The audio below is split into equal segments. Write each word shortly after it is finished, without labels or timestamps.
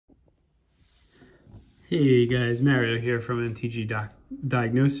Hey guys, Mario here from MTG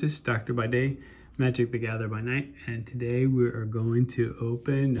Diagnosis, Doctor by Day, Magic the Gathering by Night, and today we are going to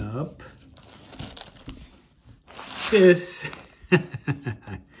open up this.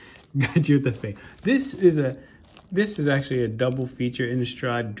 Got you with the face. This is actually a double feature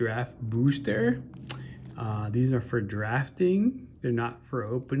Innistrad draft booster. These are for drafting. They're not for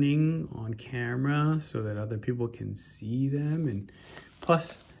opening on camera so that other people can see them, and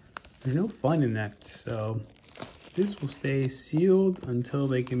plus there's no fun in that, so this will stay sealed until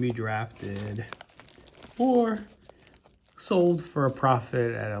they can be drafted or sold for a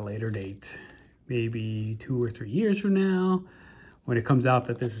profit at a later date, maybe 2 or 3 years from now, when it comes out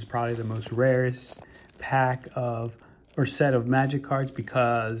that this is probably the most rarest pack of or set of Magic cards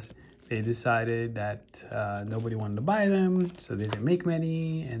because they decided that nobody wanted to buy them, so they didn't make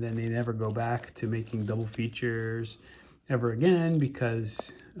many, and then they never go back to making double features ever again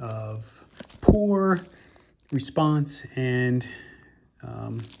because of poor response and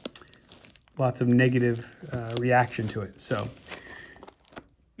lots of negative reaction to it. So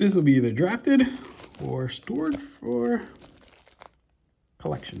this will be either drafted or stored for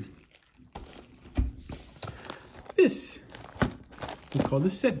collection. This is called the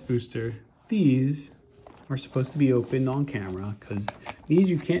set booster. These are supposed to be opened on camera because these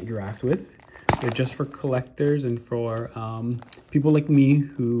you can't draft with. They're just for collectors and for people like me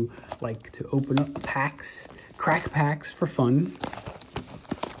who like to open up packs, crack packs for fun.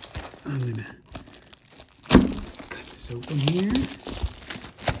 I'm gonna cut this open here.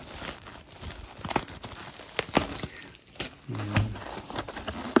 And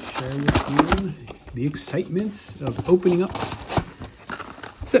share with you the excitement of opening up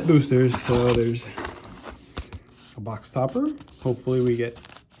set boosters. So there's a box topper. Hopefully we get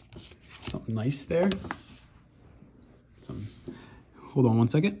something nice there. Hold on one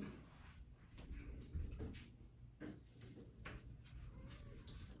second.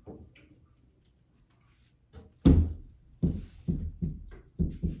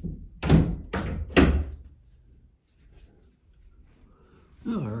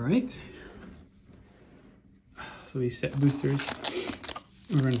 All right. So these set boosters,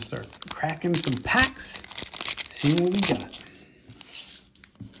 we're going to start cracking some packs, seeing what we got.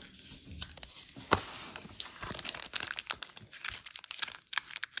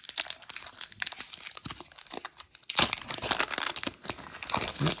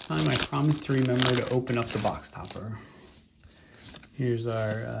 Next time I promise to remember to open up the box topper. Here's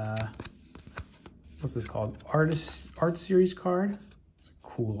our, what's this called? Art Series card. It's a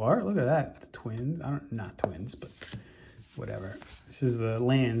cool art. Look at that. The twins. Not twins, but whatever. This is the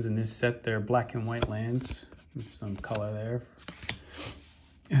lands in this set. They're black and white lands with some color there.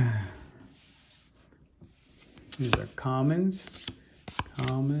 These are commons,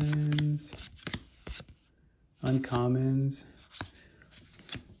 uncommons.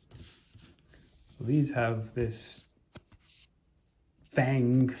 So these have this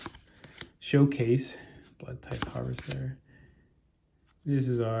Fang showcase, blood type harvester. This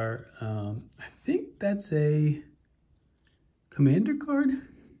is our, I think that's a commander card.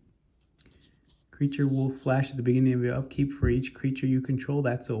 Creature wolf flash at the beginning of your upkeep. For each creature you control,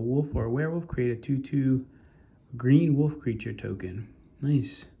 that's a wolf or a werewolf, create a 2/2 green wolf creature token.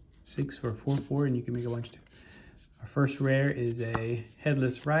 Nice. 6 or 4/4, and you can make a bunch of. Our first rare is a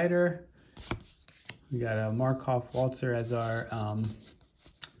headless rider. We got a Markov Waltzer as our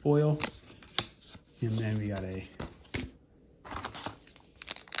foil. And then we got a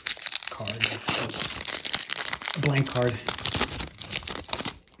card, a blank card.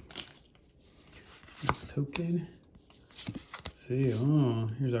 Token. Let's see, oh,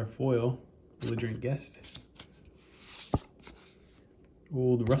 here's our foil, belligerent guest.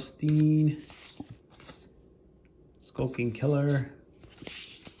 Old Rusting, Skulking Killer.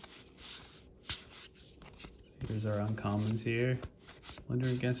 Here's our uncommons here.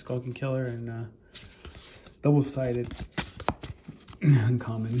 Belligerent against Skulking Killer and double-sided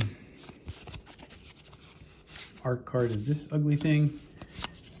uncommon. Art card is this ugly thing.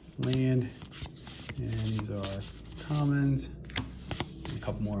 Land. And these are commons. And a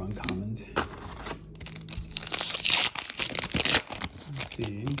couple more uncommons. Let's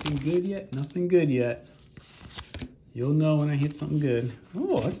see, anything good yet? Nothing good yet. You'll know when I hit something good.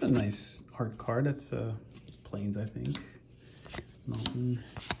 Oh, that's a nice art card. That's plains, I think. Mountain.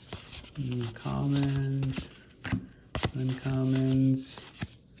 Commons. Uncommons.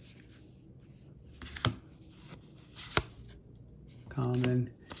 Common.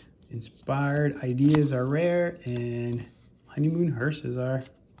 Inspired Ideas are rare, and Honeymoon Hearse is our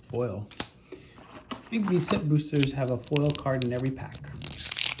foil. I think these set boosters have a foil card in every pack.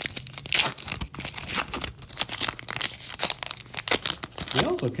 We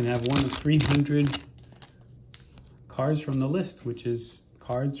also can have one of 300 cards from the list, which is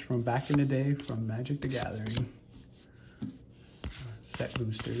cards from back in the day from Magic the Gathering. Set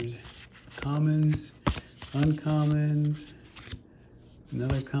boosters. Commons, uncommons,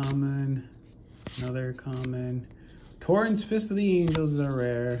 another common, another common. Torrent's Fist of the Angels are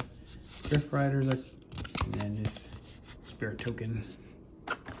rare. Drift Riders are, and then this Spirit Token.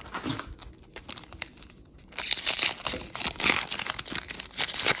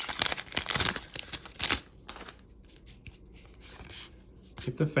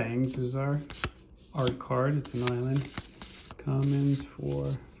 If the Fangs is our art card, it's an island. Commons,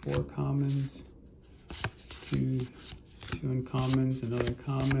 four commons, two uncommons, another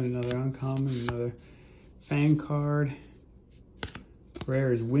common, another uncommon, another Fang card.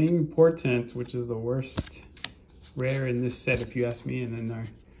 Rare is Wing Portent, which is the worst rare in this set if you ask me, and then our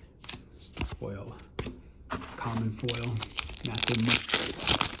foil, common foil, massive much.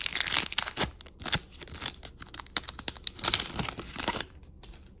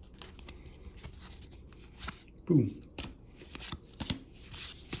 Boom.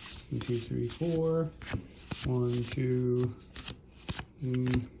 1, 2, 3, 4. 1, 2, 3,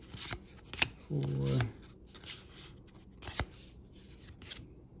 4.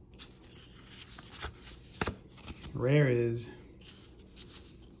 Rare is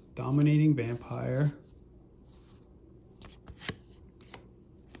Dominating Vampire.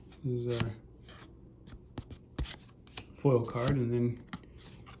 This is our foil card, and then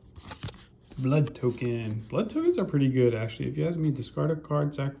Blood Token. Blood tokens are pretty good, actually. If you ask me, discard a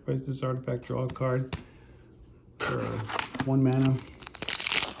card, sacrifice this artifact, draw a card for 1 mana.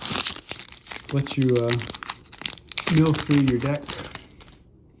 Let you mill through your deck.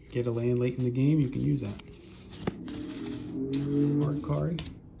 Get a land late in the game, you can use that. Art card.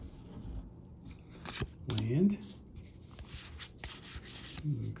 Land.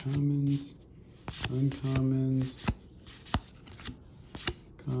 Commons. Uncommons.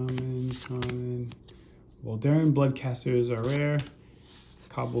 Common. Voldaren Bloodcasters are rare.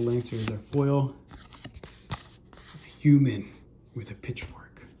 Cobble Lancers are foil. Human with a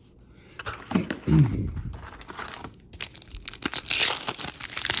pitchfork.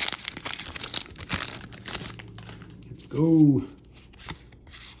 Let's go.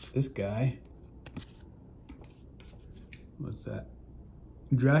 This guy. What's that?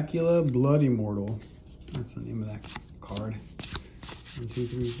 Dracula Blood Immortal. That's the name of that card. 1, 2,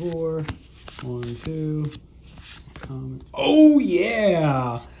 3, 4. 1, 2. Common. Oh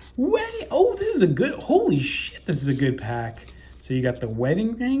yeah! Oh, this is a good. Holy shit! This is a good pack. So you got the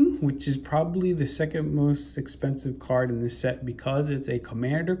Wedding Ring, which is probably the second most expensive card in this set because it's a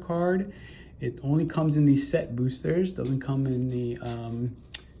commander card. It only comes in these set boosters. Doesn't come in the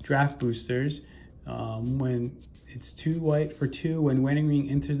draft boosters. When it's 2 white for 2, when Wedding Ring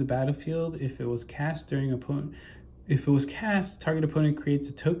enters the battlefield, if it was cast, target opponent creates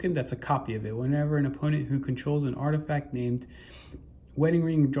a token that's a copy of it. Whenever an opponent who controls an artifact named Wedding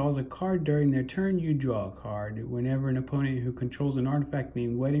Ring draws a card during their turn, you draw a card. Whenever an opponent who controls an artifact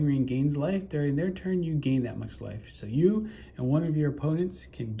named Wedding Ring gains life during their turn, you gain that much life. So you and one of your opponents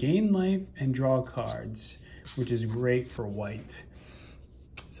can gain life and draw cards, which is great for white.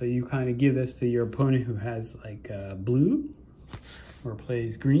 So you kind of give this to your opponent who has like blue or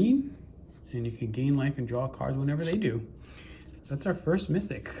plays green, and you can gain life and draw cards whenever they do. That's our first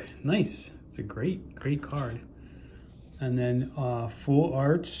mythic. Nice. It's a great card. And then full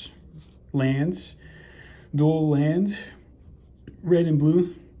arts, lands, dual lands, red and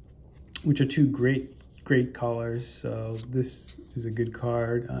blue, which are 2 great colors. So this is a good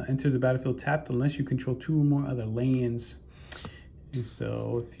card. Enters the battlefield tapped unless you control 2 or more other lands. And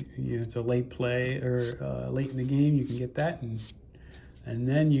so if it's a late play or late in the game, you can get that. And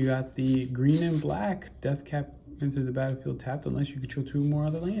then you got the green and black death cap into the battlefield tapped unless you control 2 or more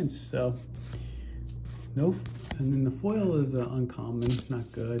other lands. So no, and then the foil is uncommon,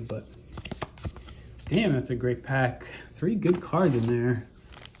 not good, but damn, that's a great pack. 3 good cards in there.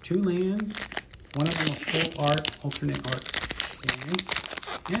 2 lands, one of them a full art, alternate art land,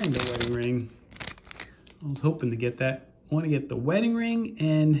 and the Wedding Ring. I was hoping to get that. I want to get the Wedding Ring,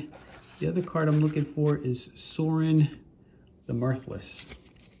 and the other card I'm looking for is Sorin the Mirthless.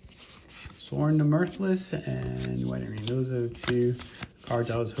 Sorin the Mirthless and Wedding Ring. Those are the 2 cards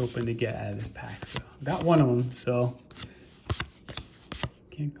I was hoping to get out of this pack. So got one of them, so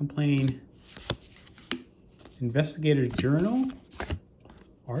can't complain. Investigator's Journal,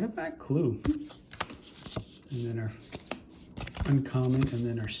 Artifact Clue, and then our uncommon, and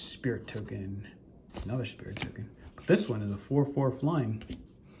then our Spirit Token, another Spirit Token. But this one is a 4/4 flying.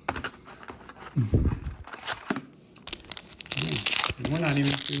 We're not even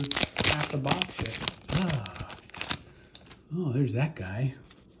through half the box yet. Ah. Oh, there's that guy.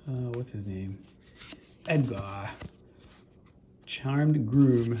 What's his name? Edgar. Charmed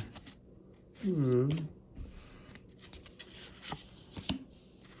Groom.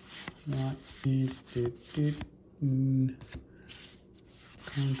 Not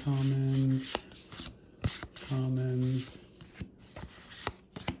commons. Commons.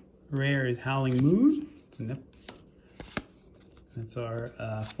 Rare is Howling Moon. That's our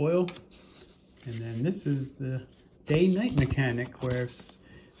foil. And then this is the day-night mechanic, where if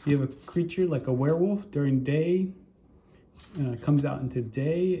you have a creature like a werewolf during day, comes out into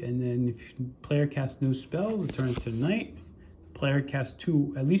day, and then if the player casts no spells, it turns to night. Player casts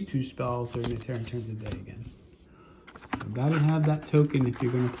at least two spells during the turn, turns to day again. So you gotta have that token if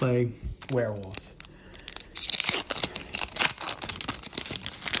you're gonna play werewolves.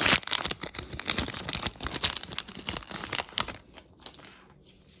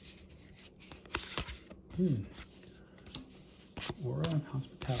 Aura and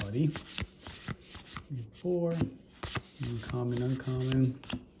Hospitality. 4. Uncommon.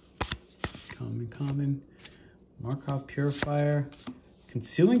 Common. Markov Purifier.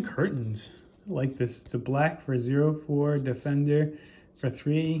 Concealing Curtains. I like this. It's a black for 0/4 Defender. For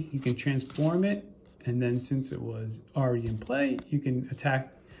 3, you can transform it. And then since it was already in play, you can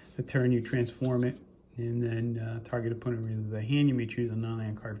attack the turn you transform it. And then target opponent raises a hand. You may choose a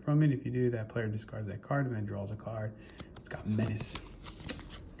non-land card from it. If you do, that player discards that card and then draws a card. It's got Menace.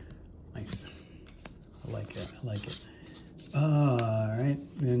 Nice. I like it. Alright.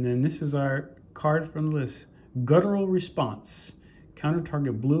 And then this is our card from the list. Guttural Response. Counter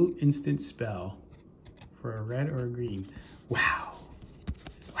target blue instant spell for a red or a green. Wow.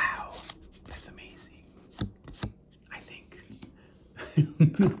 That's amazing. I think. I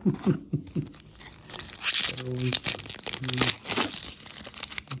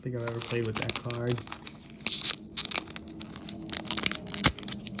don't think I've ever played with that card.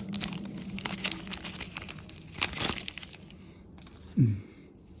 I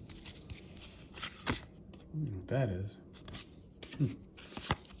don't know what that is.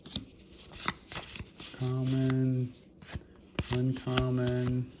 Common,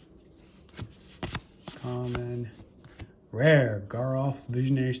 uncommon, common, rare, Garolf,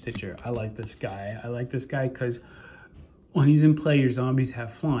 Visionary Stitcher. I like this guy. Because when he's in play, your zombies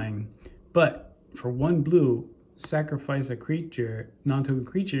have flying. But for 1 blue, sacrifice a creature, non-token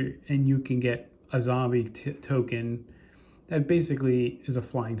creature, and you can get a zombie token that basically is a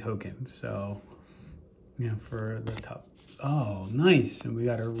flying token. So, for the top. Oh, nice. And we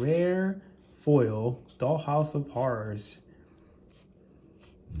got a rare foil, Dollhouse of Horrors.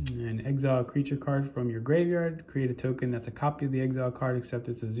 And exile a creature card from your graveyard. Create a token that's a copy of the exile card, except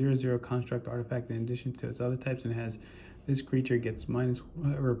it's a 0/0 construct artifact in addition to its other types, and has this creature gets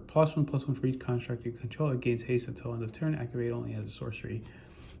 +1/+1 for each construct you control. It gains haste until end of turn. Activate only as a sorcery.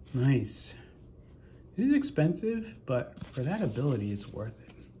 Nice. It is expensive, but for that ability, it's worth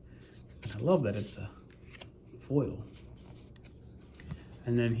it. And I love that it's a foil.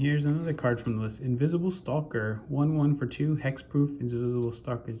 And then here's another card from the list. Invisible Stalker. 1/1 for 2. Hexproof. Invisible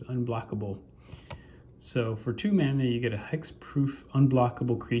Stalker is unblockable. So for 2 mana, you get a hexproof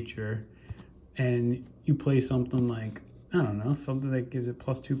unblockable creature. And you play something like, I don't know, something that gives it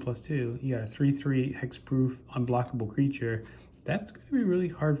 +2/+2. You got a 3/3 hexproof unblockable creature. That's going to be really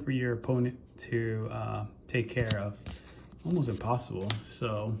hard for your opponent to take care of. Almost impossible.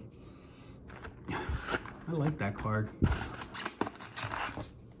 So I like that card.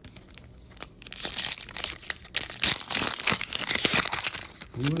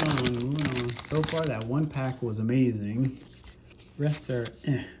 Moving on. So far, that 1 pack was amazing. Rest are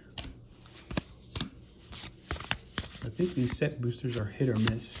eh. I think these set boosters are hit or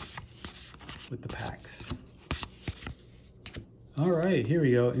miss with the packs. All right, here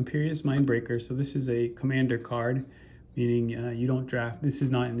we go. Imperious Mindbreaker. So this is a commander card, meaning you don't draft. This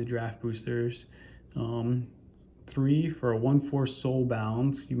is not in the draft boosters. 3 for a 1/4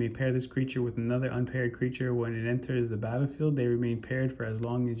 Soulbound. You may pair this creature with another unpaired creature. When it enters the battlefield, they remain paired for as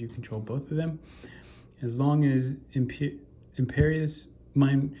long as you control both of them. As long as Imperious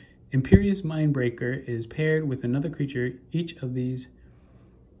Mindbreaker is paired with another creature, each of those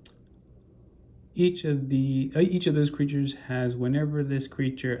creatures has, whenever this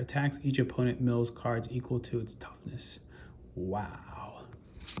creature attacks each opponent, mills cards equal to its toughness. Wow.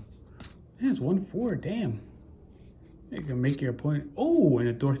 That's 1/4, damn. You can make your opponent, oh, and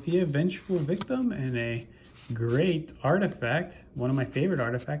a Dorothea Vengeful Victim, and a great artifact, one of my favorite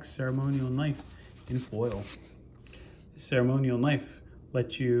artifacts, Ceremonial Knife in foil. Ceremonial Knife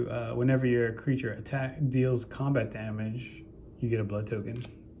lets you, whenever your creature deals combat damage, you get a blood token.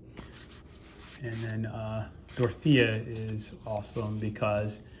 And then Dorothea is awesome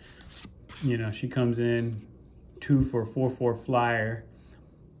because, you know, she comes in 2 for a 4/4 flyer,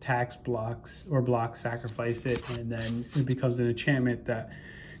 tax blocks or blocks, sacrifice it, and then it becomes an enchantment that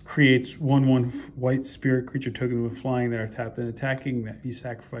creates 1/1 white spirit creature token with flying that are tapped and attacking that you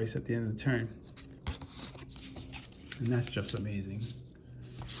sacrifice at the end of the turn. And that's just amazing.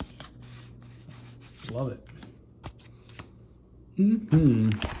 Love it.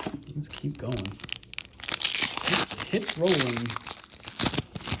 Let's keep going. Hits rolling.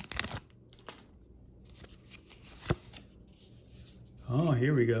 Oh,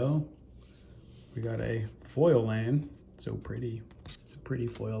 here we go. We got a foil land. So pretty. It's a pretty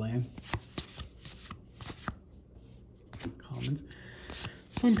foil land. Commons.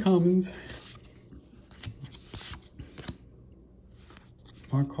 Uncommons.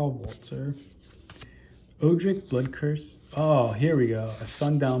 Markov Waltzer. Odric Blood Curse. Oh, here we go. A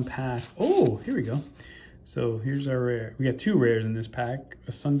Sundown Path. Oh, here we go. So here's our rare. We got 2 rares in this pack.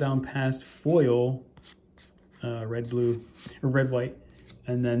 A Sundown Path foil, red, blue, or red, white.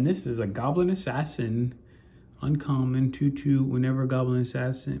 And then this is a Goblin Assassin, uncommon, 2/2. Whenever a Goblin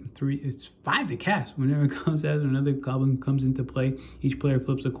Assassin, 3, it's 5 to cast. Whenever a Goblin Assassin or another Goblin comes into play, each player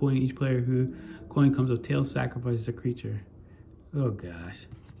flips a coin. Each player who coin comes with tails sacrifices a creature. Oh gosh.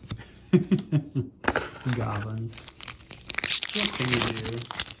 Goblins. What can you do?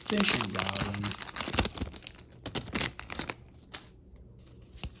 Stinking goblins.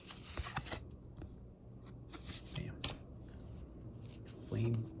 Bam.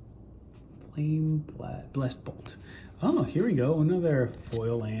 Flame Blessed Bolt. Oh, here we go. Another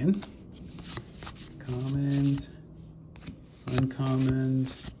foil land. Commons.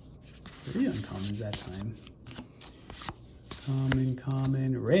 Uncommons. 3 uncommons that time.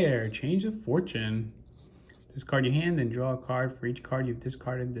 Common, rare, change of fortune. Discard your hand and draw a card for each card you've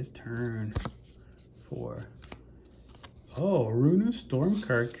discarded this turn. 4. Oh, Runa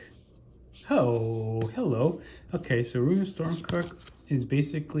Stormkirk. Oh, hello. Okay, so Runa Stormkirk is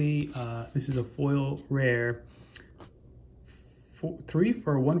basically, this is a foil rare. 3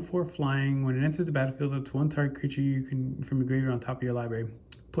 for 1/4 flying. When it enters the battlefield, up to 1 target creature you can from your graveyard on top of your library.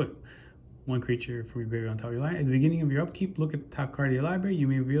 Put 1 creature from your graveyard on top of your library. At the beginning of your upkeep, look at the top card of your library. You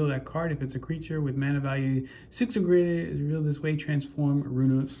may reveal that card. If it's a creature with mana value 6 or greater, is revealed this way. Transform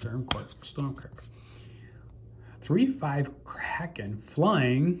Runa Stormkirk. 3/5 Kraken.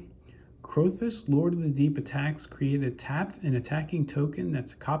 Flying. Crothus, Lord of the Deep attacks. Create a tapped and attacking token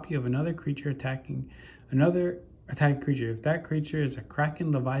that's a copy of another creature attacking another attacking creature. If that creature is a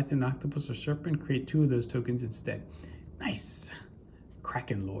Kraken, Leviathan, Octopus, or Serpent, create 2 of those tokens instead. Nice.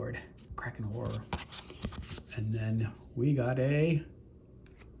 Kraken Lord. Kraken Horror. And then we got a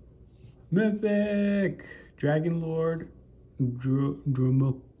Mythic Dragon Lord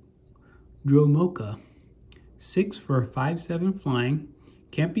Dromoka. 6 for 5/7 flying.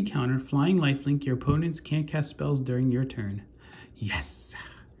 Can't be countered. Flying lifelink. Your opponents can't cast spells during your turn. Yes.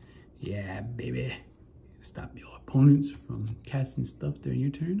 Yeah, baby. Stop your opponents from casting stuff during your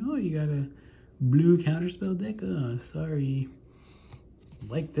turn. Oh, you got a blue counterspell deck? Oh, sorry.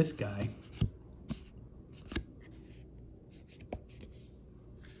 Like this guy.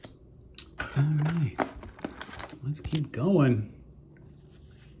 All right. Let's keep going.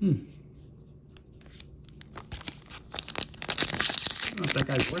 I don't know if that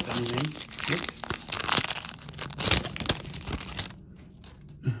guy's worth anything. Whoops.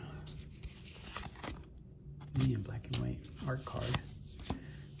 Me and black and white art card.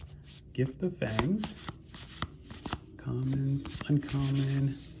 Gift of Fangs. Commons,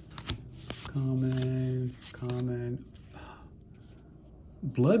 uncommon, common.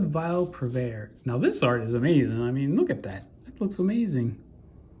 Blood Vial Purveyor. Now this art is amazing. I mean, look at that. It looks amazing.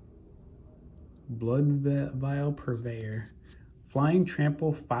 Blood Vial Purveyor. Flying,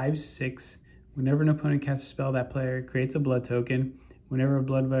 trample, 5/6. Whenever an opponent casts a spell, that player creates a blood token. Whenever a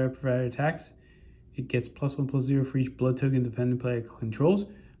Blood Vial Purveyor attacks, it gets +1/+0 for each blood token defending player controls.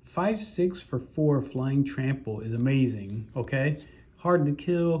 5/6 for 4 flying trample is amazing. Okay, hard to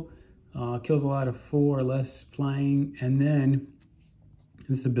kill, kills a lot of 4 or less flying, and then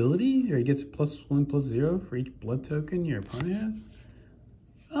this ability, or he gets +1/+0 for each blood token your opponent has.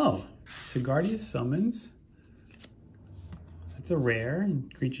 Oh, Sigardius Summons. That's a rare.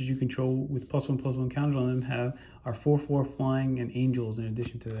 Creatures you control with +1/+1 counters on them are 4/4 flying and angels in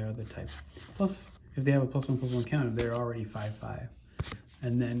addition to their other types. Plus, if they have a +1/+1 counter, they're already 5/5.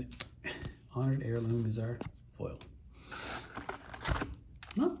 And then Honored Heirloom is our foil.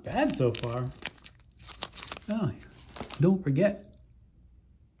 Not bad so far. Oh, don't forget,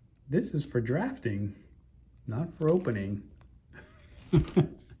 this is for drafting, not for opening.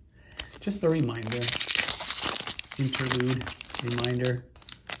 Just a reminder. Interlude. Reminder.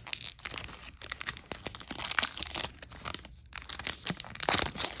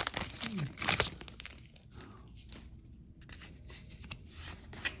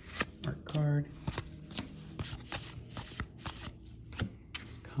 Art card.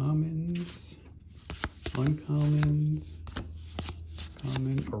 Commons. Uncommons.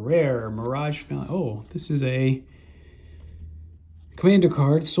 Common. A rare. Mirage Found. Oh, this is a commander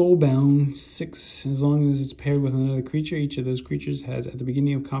card, soulbound, 6. As long as it's paired with another creature, each of those creatures has, at the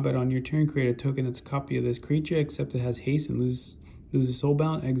beginning of combat on your turn, create a token that's a copy of this creature, except it has haste and loses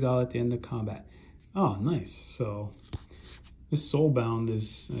soulbound, exile at the end of combat. Oh, nice. So this soulbound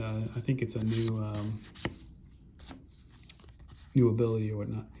is, I think it's a new ability or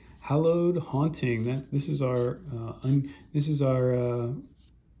whatnot. Hallowed Haunting. This is our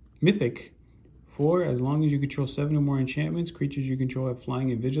mythic. 4, as long as you control 7 or more enchantments, creatures you control have flying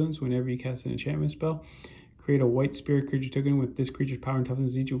and vigilance. Whenever you cast an enchantment spell, create a white spirit creature token with this creature's power and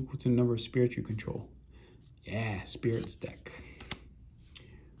toughness equal to the number of spirits you control. Yeah, spirits deck.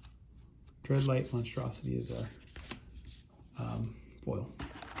 Dreadlight Monstrosity is our foil.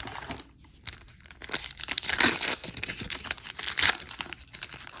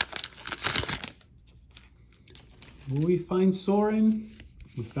 Will we find Sorin?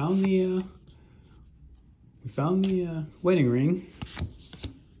 We found the wedding ring.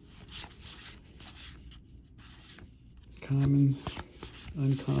 Commons,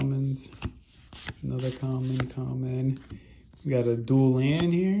 uncommons, another common. We got a dual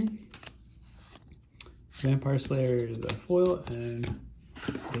land here. Vampire Slayer is the foil, and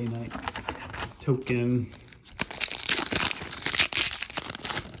Day Night token.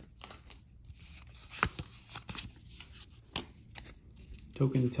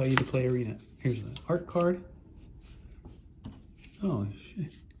 Token to tell you to play Arena. Here's the art card. Oh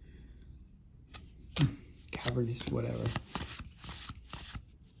shit. Cavernous, whatever.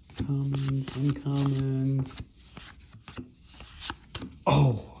 Commons, uncommons.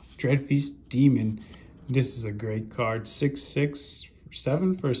 Oh, Dreadfeast Demon. This is a great card. 6/6,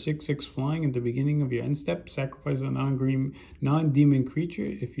 7 for a 6/6 flying at the beginning of your end step. Sacrifice a non-demon creature.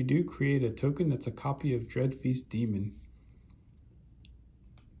 If you do, create a token that's a copy of Dreadfeast Demon.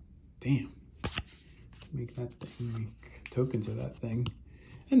 Damn. Make that thing, make tokens of that thing.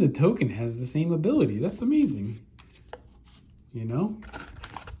 And the token has the same ability. That's amazing. You know?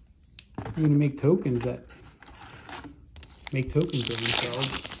 You're gonna make tokens that make tokens of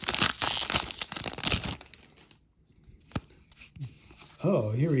themselves.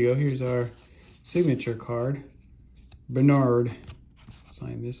 Oh, here we go. Here's our signature card. Bernard.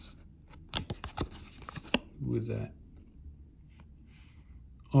 Sign this. Who is that?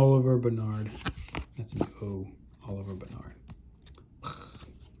 Oliver Bernard. That's an O. Oliver Bernard.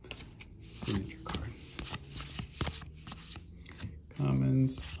 Signature card.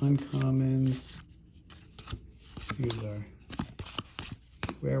 Commons, uncommons. Here's our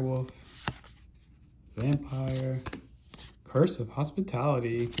werewolf, vampire, curse of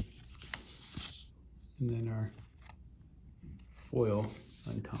hospitality, and then our foil,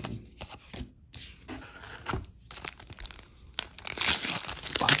 uncommon.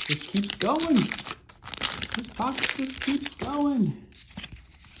 Box just keeps going. This box just keeps going.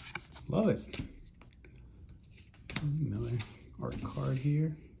 Love it. Another art card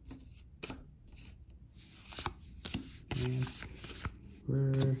here. And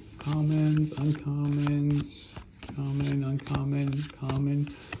rare commons, uncommons, common, uncommon, common,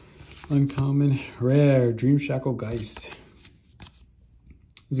 uncommon, rare, Dream Shackle Geist.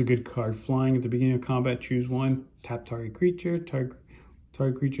 This is a good card. Flying at the beginning of combat, choose one, tap target creature. Target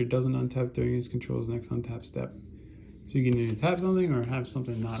creature doesn't untap during its control's next untap step. So you can either tap something or have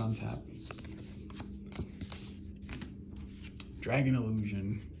something not untap. Dragon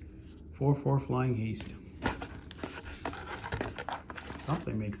Illusion. 4/4 flying haste.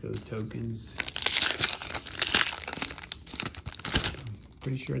 Something makes those tokens. I'm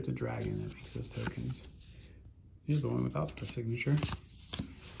pretty sure it's a dragon that makes those tokens. Here's the one without the signature.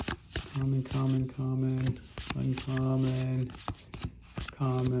 Common, common, common, uncommon,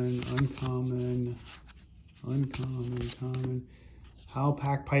 common, uncommon, uncommon, common.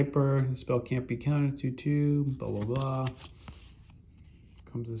 Howlpack Piper. The spell can't be countered. 2/2. Blah blah blah.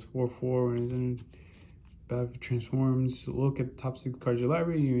 Comes as 4/4 when it's in battle transforms. Look at the top 6 cards of your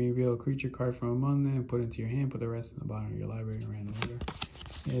library. You may reveal a creature card from among them and put it into your hand. Put the rest in the bottom of your library in random order.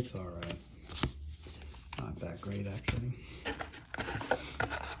 It's alright. Not that great actually.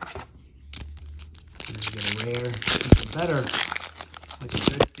 Get a rare, it's better. Like a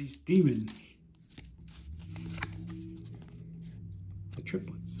Dreadfeast Demon.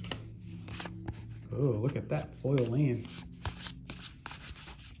 triplets. Oh, look at that foil land.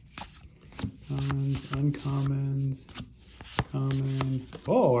 Commons, uncommons, common.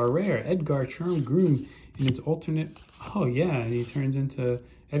 Oh, a rare Edgar Charm Groom in its alternate. Oh yeah, and he turns into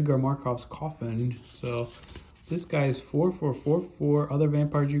Edgar Markov's Coffin. So this guy is 4/4/4/4. Other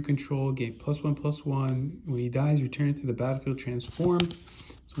vampires you control gain +1/+1. When he dies, return it to the battlefield transformed.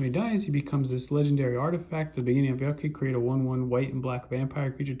 So when he dies, he becomes this legendary artifact. At the beginning of your upkeep, create a 1/1 white and black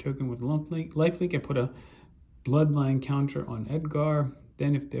vampire creature token with lifelink and put a bloodline counter on Edgar.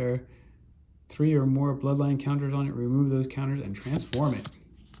 Then if there are 3 or more bloodline counters on it, remove those counters and transform it.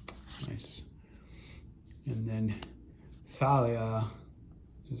 Nice. And then Thalia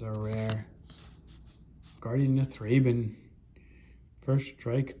is a rare. Guardian of Thraben. First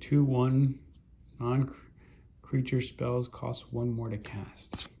strike, 2/1. Non-creature spells cost 1 more to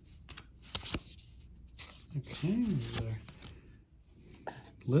cast. Okay, there's our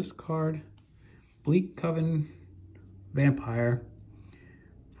list card. Bleak Coven Vampire.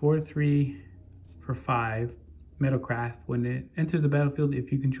 4/3 for 5. Metalcraft. When it enters the battlefield,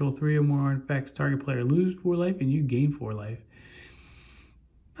 if you control 3 or more artifacts, target player loses 4 life and you gain 4 life.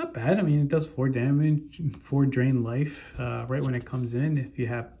 Not bad. I mean, it does 4 damage, 4 drain life right when it comes in. If you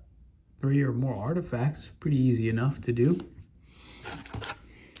have 3 or more artifacts, pretty easy enough to do.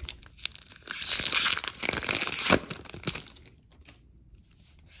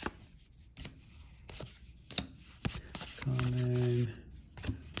 Common,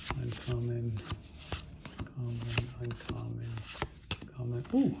 uncommon, uncommon, common.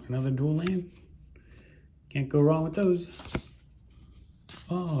 Ooh, another dual land. Can't go wrong with those.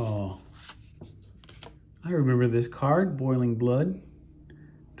 Oh, I remember this card, Boiling Blood.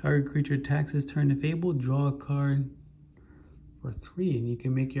 Target creature attacks this turn if able, draw a card for 3, and you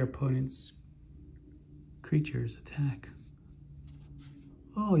can make your opponent's creatures attack.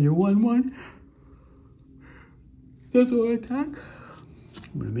 Oh, you're 1/1. Doesn't want to attack.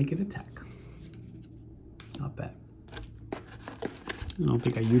 I'm gonna make it attack. Not bad. I don't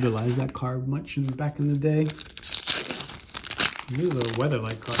think I utilized that card much back in the day. These are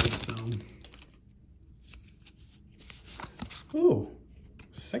weather-like cards, so. Oh,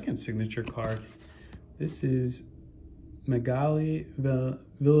 second signature card. This is Magali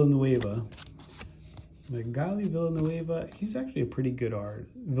Villanueva. Magali Villanueva, he's actually a pretty good art.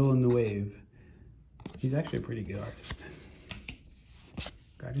 Villanueva. He's actually a pretty good artist.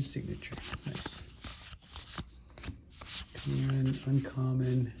 Got his signature. Nice. Common,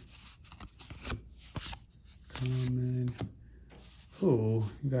 uncommon, common. Oh,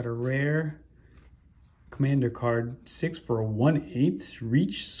 you got a rare commander card, 6 for a 1/8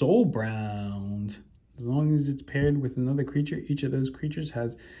 reach Soulbound. As long as it's paired with another creature, each of those creatures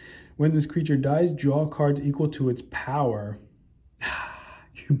has, when this creature dies, draw cards equal to its power.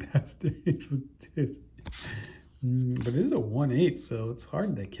 You bastard. It was this. But it is a 1/8, so it's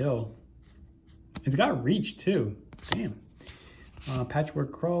hard to kill. It's got reach too. Damn.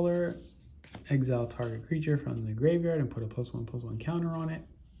 Patchwork Crawler. Exile target creature from the graveyard and put a +1/+1 counter on it.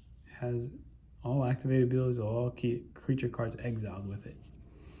 Has all activated abilities, all key creature cards exiled with it.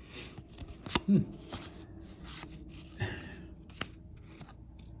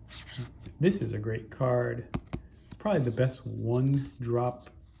 This is a great card. Probably the best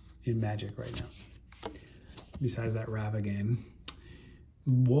 1-drop in Magic right now. Besides that Ravagan.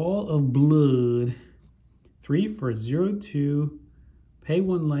 Wall of Blood. 3 for 0/2. Pay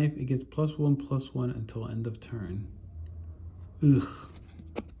 1 life. It gets +1/+1 until end of turn. Ugh.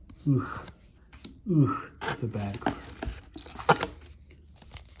 Ugh. Ugh. That's a bad card.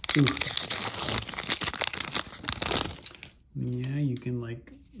 Ugh. Yeah, you can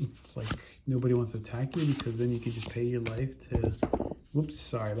it's like nobody wants to attack you because then you can just pay your life to, whoops,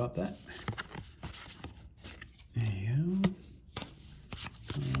 sorry about that. There you go.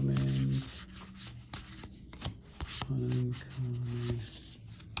 Common. Uncommon.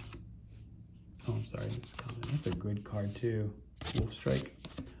 Oh, I'm sorry, that's common. That's a good card too. Wolf Strike.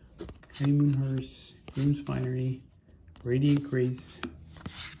 Honeymoon Hearse. Groom's Finery. Radiant Grace.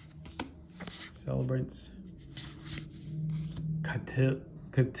 Celebrants.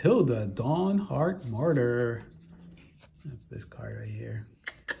 Catilda, Dawn Heart Martyr. That's this card right here.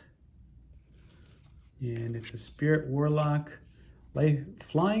 And it's a Spirit Warlock.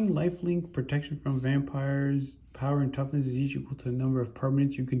 Flying, lifelink, protection from vampires. Power and toughness is each equal to the number of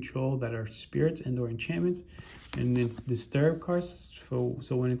permanents you control that are spirits and or enchantments. And it's Disturb cards, so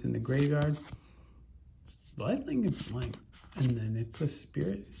when it's in the graveyard. It's lifelink and flying. And then it's a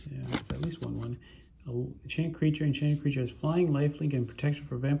spirit. Yeah, it's at least 1/1. Enchanted creature has flying, lifelink, and protection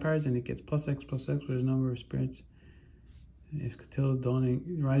for vampires, and it gets +X/+X with a number of spirits. If till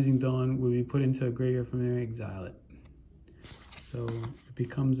rising dawn will be put into a graveyard from there, exile it. So it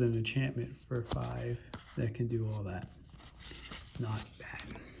becomes an enchantment for 5 that can do all that. Not bad.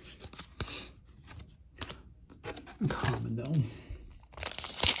 Common though.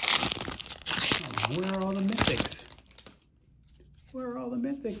 Oh, where are all the mythics? Where are all the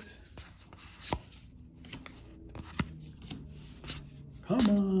mythics? Come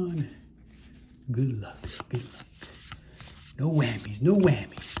on. Good luck. Good luck. No whammies. No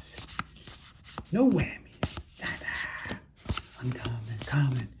whammies. No whammies. Da-da. Uncommon.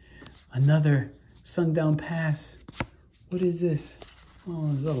 Common. Another Sundown Pass. What is this?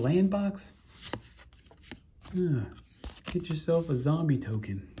 Oh, is that a land box? Get yourself a zombie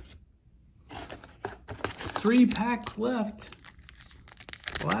token. 3 packs left.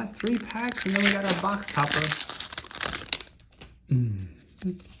 Last 3 packs, and then we got our box topper.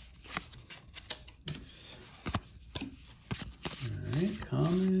 Yes. Alright,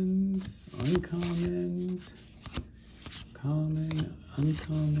 commons, uncommons, common,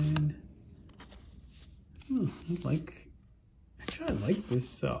 uncommon. I like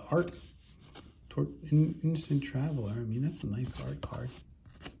this art. Innocent Traveler. I mean, that's a nice art card.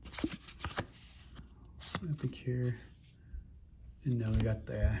 Epicure. And then we got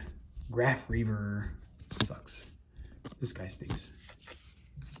the Graph Reaver. Sucks. This guy stinks.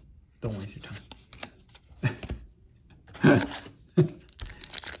 Don't waste your time.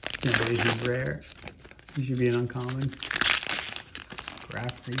 Can't believe he's rare. He should be an uncommon.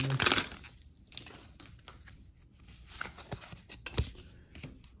 Graph Reaver.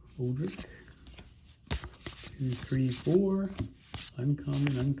 Holdrick. 2, 3, 4.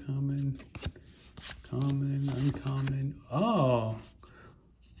 Uncommon, uncommon. Common, uncommon. Oh!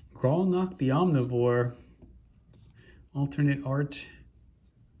 Grolnok the Omnivore. Alternate art.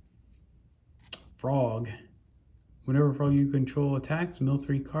 Frog. Whenever frog you control attacks, mill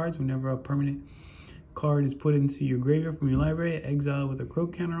 3 cards. Whenever a permanent card is put into your graveyard from your library, exile with a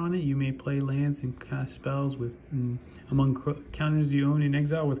croak counter on it, you may play lands and cast spells with among counters you own in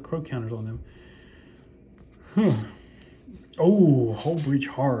exile with croak counters on them. Oh, Hull Breach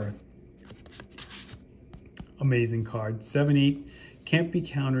Horror. Amazing card. 7/8. Can't be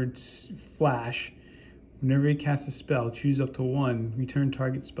countered. Flash. Whenever you cast a spell, choose up to 1. Return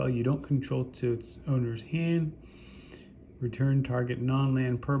target spell you don't control to its owner's hand. Return target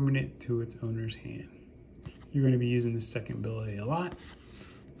non-land permanent to its owner's hand. You're going to be using this second ability a lot.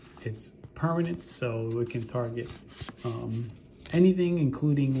 It's permanent, so it can target anything,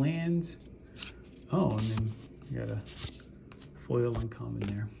 including lands. Oh, and then you got a foil uncommon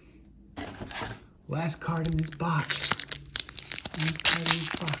there. Last card in this box. Last card in this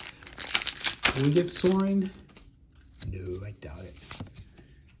box. Will we get Soaring? No, I doubt it.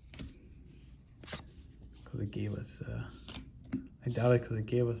 Because it gave us, I doubt it because it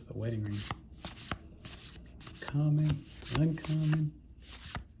gave us the wedding ring. Common, uncommon.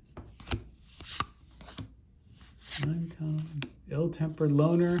 Uncommon. Ill-Tempered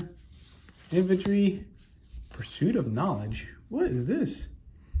Loner. Infantry. Pursuit of Knowledge. What is this?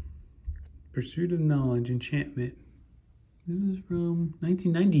 Pursuit of Knowledge enchantment. This is from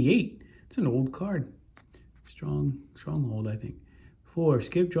 1998. It's an old card. Stronghold, I think. 4.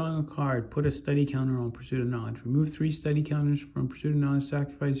 Skip drawing a card. Put a study counter on Pursuit of Knowledge. Remove 3 study counters from Pursuit of Knowledge.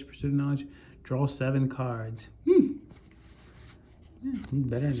 Sacrifice Pursuit of Knowledge. Draw 7 cards. Yeah,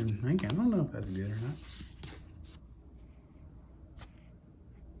 better than I don't know if that's good or not.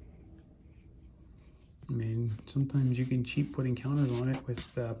 I mean, sometimes you can cheat putting counters on it with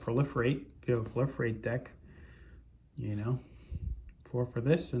Proliferate. If you have a Proliferate deck, you know, 4 for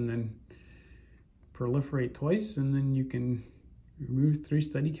this, and then Proliferate twice, and then you can remove 3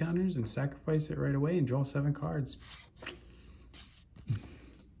 study counters and sacrifice it right away and draw 7 cards.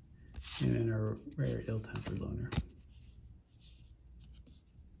 And then a rare Ill-Tempered Loner.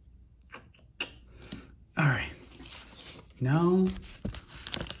 All right, now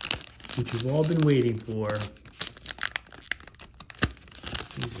what you've all been waiting for.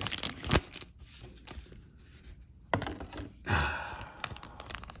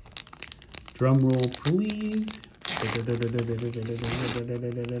 Drum roll, please.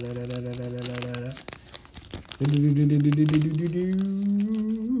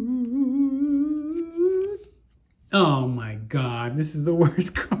 Oh my God, this is the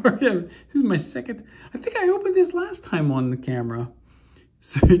worst card ever. This is my second. I think I opened this last time on the camera.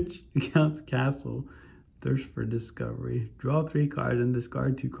 Search accounts castle. Thirst for discovery. Draw 3 cards and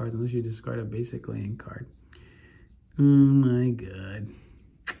discard 2 cards unless you discard a basic land card. Oh my God.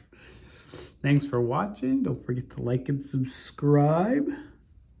 Thanks for watching. Don't forget to like and subscribe.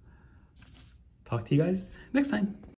 Talk to you guys next time.